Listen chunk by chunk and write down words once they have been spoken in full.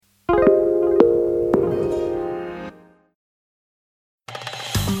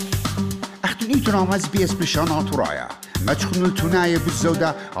برنامج SBS بشان عطرايا ما تشخنوا التناية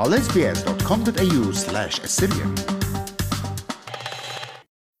بالزودة على sbs.com.au/Assyrian.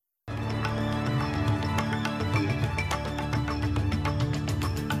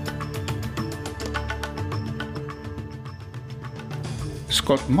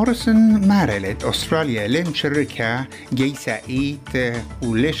 سكوت موريسون مارلت أستراليا لين شركة جيسا إيت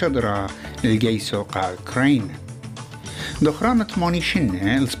وليش أدرى للجيسو قال كرين دخرانة موني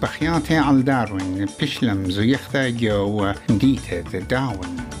شنة السبخياتي على داروين بشلم زيختا جو ديتة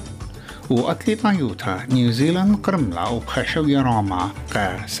داون وأتلي طايوتا نيوزيلاند قرملا وبخشوية راما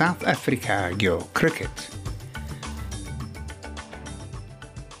قا ساوث أفريكا جو كريكت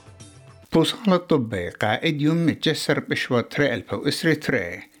بوصال الطبي قا إديوم متجسر بشوى تري ألبو إسري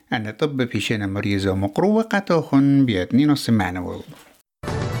تري أن طب بيشينا مريزو مقروة قاتوخن بيتنينو سمانوال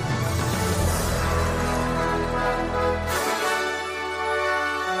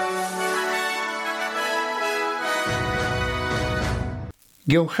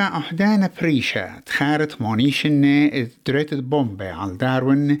جوخا أحدانا بريشا تخارت مونيشن دريت بومبي على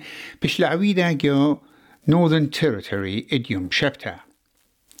داروين بش لعويدا جو Northern Territory إديوم شبتا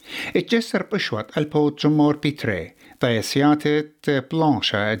اتجسر بشوط البوت جمهور بيتري ضيسياتة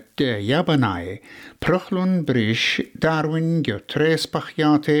بلانشا ياباناي برخلون بريش داروين جو تريس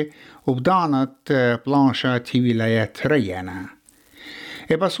بخياتي وبدانت بلانشا تي ولايات ريانا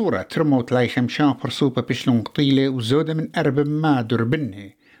إبا صورة ترموت لاي خمشا برسوبة بشلون قطيلة وزودة من أربع ما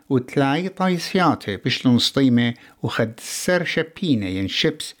دربني وتلاي طايسياتي بشلون سطيمة وخد سر شبينة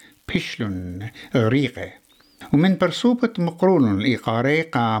ينشبس بشلون ريقة ومن برسوبة مقرون الإيقاري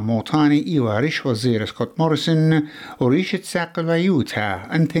قا موطاني إيواريش وزير سكوت موريسون وريشة ساقل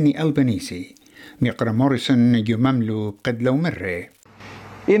ويوتا أنتوني ألبانيسي ميقرا موريسون يمملو قد لو مرة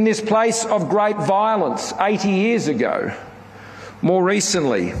In this place of great violence 80 years ago, more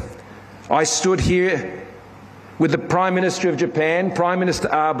recently, I stood here with the Prime Minister of Japan, Prime Minister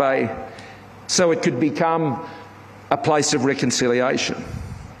Abe, so it could become a place of reconciliation.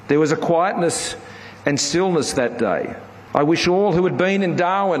 There was a quietness and stillness that day. I wish all who had been in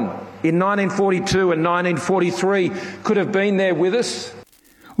Darwin in 1942 and 1943 could have been there with us.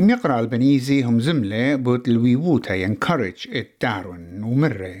 وميقرأ البنيزي هم زملة بود الويوتا ينكرج الداروين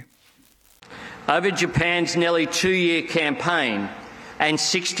ومرة Over Japan's nearly 2-year campaign and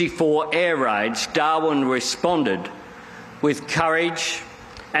 64 air raids, Darwin responded with courage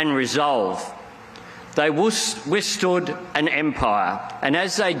and resolve. They withstood an empire, and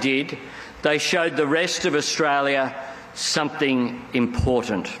as they did, they showed the rest of Australia something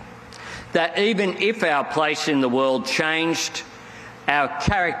important. That even if our place in the world changed, our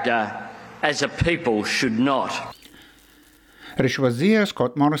character as a people should not. رش وزير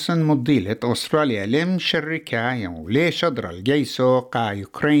سكوت موريسون مضيلة أستراليا لم شركة يولي شدر الجيسو قا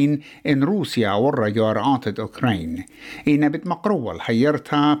يوكرين إن روسيا ورا جوارعات أوكرين إن بتمقروة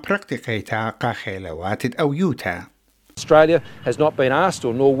الحيرتا براكتيكيتا قا خيلوات أو يوتا. Australia has not been asked,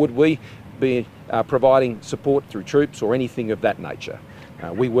 or nor would we be providing support through troops or anything of that nature.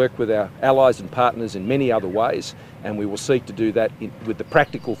 We work with our allies and partners in many other ways, and we will seek to do that with the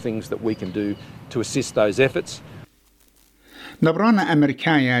practical things that we can do to assist those efforts. دبرانا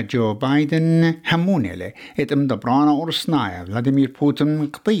أمريكايا جو بايدن همونيلة اتم دبرانا أورسنايا فلاديمير بوتين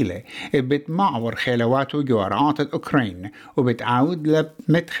قطيلة بتمعور خيلواته جوارعات أوكرين وبتعود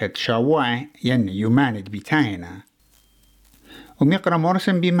لمدخد شواع يماند بيتاينا وميقرا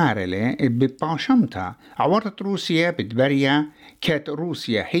موريسون بمارلة بباشمتا عورت روسيا بتبريا كات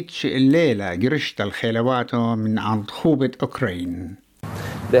روسيا هيتش الليلة جرشت الخيلواته من عند خوبة أوكرين.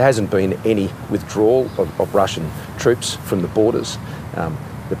 There hasn't been any withdrawal of Russian troops from the borders.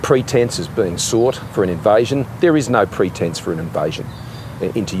 The pretense is being sought for an invasion. There is no pretense for an invasion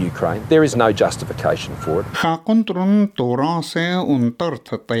into Ukraine. There is no justification for it. خاقنطرن طوراسة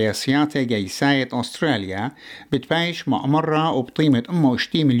ونطرت الطياسيات جيساية أستراليا بتبايش مؤمرة وبقيمة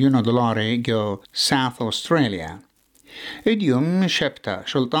 $20 مليون جو ساوث أستراليا. إديوم شبتا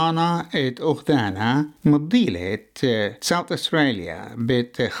شلطانة ات أخذانا مضيلة ساوث أستراليا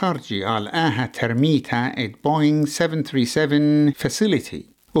بتخرجي على آها ترميتها ات بوينغ 737 فاسيليتي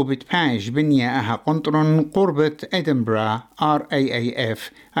وبتبايش بنية آها قنطرن قربة إدنبرا RAAF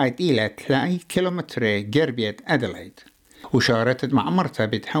ات إلى 3 كيلومتر جربية أدلايد وشارتت مع مرتا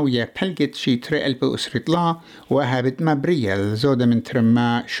بتهوية بلقت شي تري ألبو أسرطلا وها بتمبرية الزودة من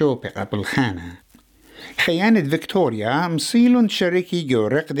ترما شوبقة بالخانة خيانة فيكتوريا مصيلون شركي جو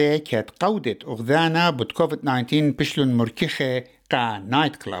رقدة كات قودة أغذانا بكوفيد-19 بشلون مركخة قا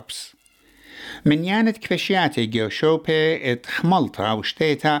نايت كلابس من يانت كفشياتي جو شوبة ات خملتا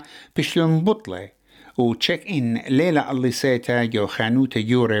وشتيتا بشلون بطلة وتشيك إن ليلة اللي سيتا جو خانوتا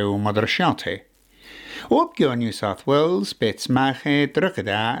يوري ومدرشاتي وبجو نيو ساوث ويلز بتسماخة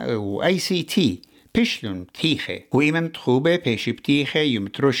رقدة و ACT بيشلون تيخة وإمام تخوبة بيشي بتيخة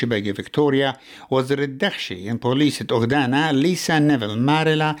يمتروش باقي فيكتوريا وزر الدخشي إن بوليسة أغدانا ليسا نيفل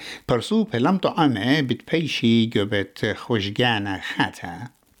مارلا برسوبة لم تعمى بتبيشي جوبت خوشجانا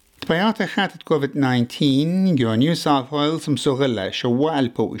خاتها بيات خاتت كوفيد-19 جو نيو ساوث ويلز مسوغلة شوال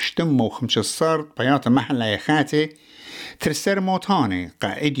بو اشتمو خمش الصرد بيات محلة يخاتي ترسر موتاني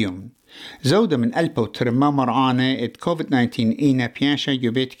قائديوم زودة من ألبو ترما مرعانة ات كوفيد-19 إينا بياشا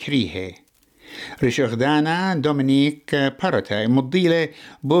جوبت كريهي ريش أغدانا دومينيك باروتا مضيلة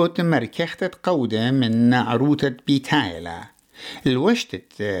بوت مركختة قودة من عروتة بيتايلا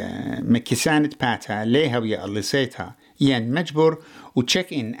الوشتت مكسانة باتا ليها ويا الليسيتها ين مجبور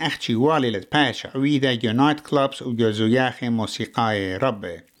وتشيك إن أختي والي باش عويدة جو نايت كلابس وجو زياخي موسيقاي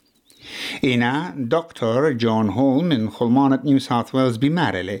ربي إنا دكتور جون هول من خلمانة نيو ساوث ويلز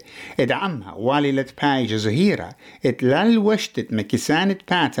بمارلي ادعمها والي باج زهيرة اتلال وشتت مكسانة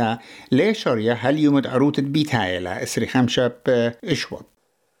باتا ليشريا هل يومد عروتة بيتايلا اسري خمشة اشوط.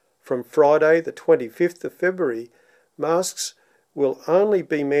 From Friday the 25th of February, masks will only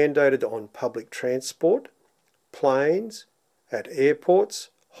be mandated on public transport, planes, at airports,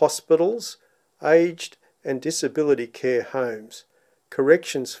 hospitals, aged and disability care homes,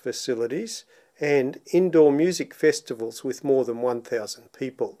 corrections facilities and indoor music festivals with more than 1,000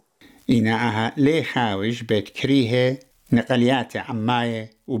 people. إنها ليه خاوج بتكريه نقليات عماية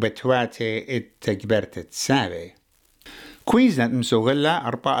وبتواتي التجبرت تساوي. كويزنت مسوغلة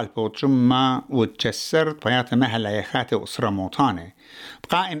أرباء البوتشمة وتشسرت بيات مهلا يخاتي أسرة موطانة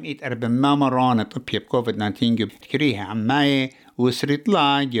بقائم إيت أربما مرانة طبية بكوفيد-19 بتكريه عماية وسريط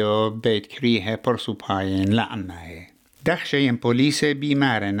لا جو بتكريه برسو باين لعماية دخشين بوليسة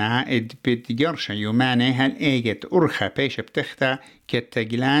بمارنا إد بتجرش يوماني هل إيجت أرخى بيش بتختا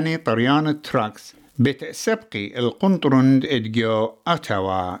كتجلاني طريان التراكس بتسبقي القنطرند إد جو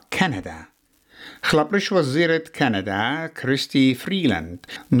أوتاوا كندا خلبرش وزيرة كندا كريستي فريلاند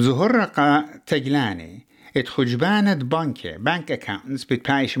مزهرقة تجلاني اتخجبانة بانك اكاونتس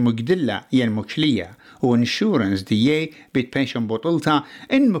بتبايش مجدلة ينمكلية وانشورنس ديي بتبايش بطلتا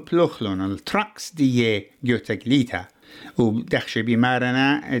ان مبلوخلون التراكس ديي جو تجليتا وبدخش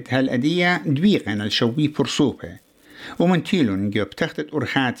بمارنا اتهالأدية دويقن الشوي فرصوبة ومنتيلون جو بتختت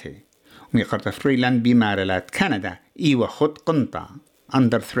أرخاتي وميقرت فريلاند بمارلات كندا ايوه خد قنطة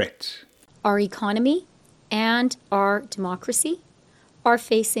under threat. Our economy and our democracy are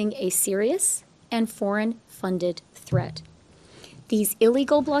facing a serious and foreign-funded threat. These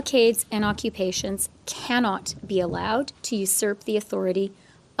illegal blockades and occupations cannot be allowed to usurp the authority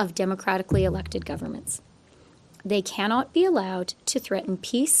of democratically elected governments. They cannot be allowed to threaten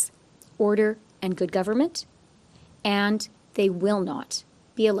peace, order, and good government, and they will not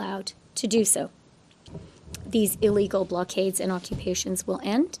be allowed to do so. These illegal blockades and occupations will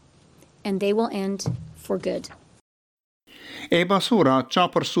end, and they will end for good. بصورة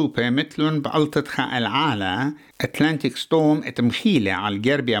تشابر سوبة مثلن بعلطة خاء العالة أتلانتيك ستوم اتمخيلة على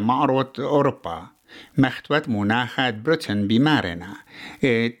الجربية معروة أوروبا مختوت مناخة بريتن بمارنا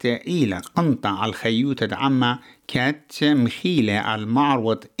إلى قنطة على الخيوط عما كات مخيلة على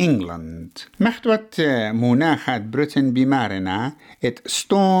معروة إنجلند مختوت مناخة بريتن بمارنا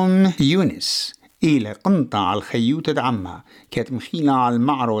ستوم يونس إلى قنطة على الخيوط عما كات مخيلة على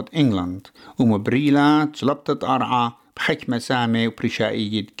معروة إنجلند ومبريلة تلبطت أرعى بحكمة سامة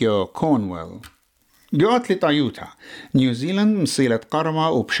وبرشائية جو كونويل جوات لطيوتا نيوزيلاند مصيلة قرمة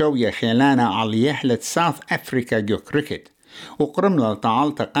وبشوية خيلانة على يحلة ساوث أفريكا جو كريكت وقرملة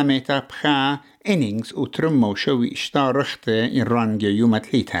تعالتا قميتا بخا إنينجز وترمة وشوي اشتار رخته إيران جو يومة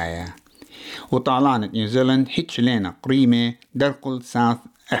ليتايا وطالانة نيوزيلاند هيتشلينا قريمة درقل ساوث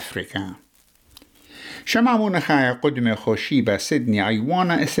أفريكا شمع منخايا قدمة خوشيبة سيدني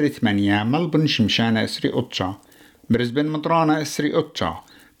عيوانا إسري 8 ملبن شمشانة إسري 8 بريسبن مطرانة إسري 8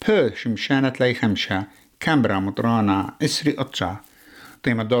 بيرث شمشانة 5 كامبرا مطرانة إسري 8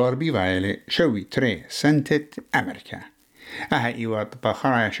 قيمة $1 بيفايلي شوي 3 سنتة أمريكا إيوات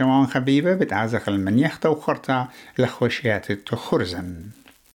بخرايا شمعون خبيبة بتعزق المنيخة وخرطة لخوشيات التخرزن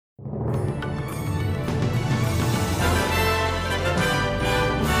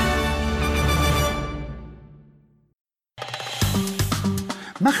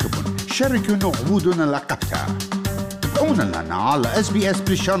مخبن شاركوا عبودنا لقبتها تابعونا لنا على SBS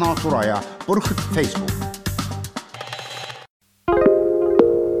بالشانات ورايا برخة فيسبوك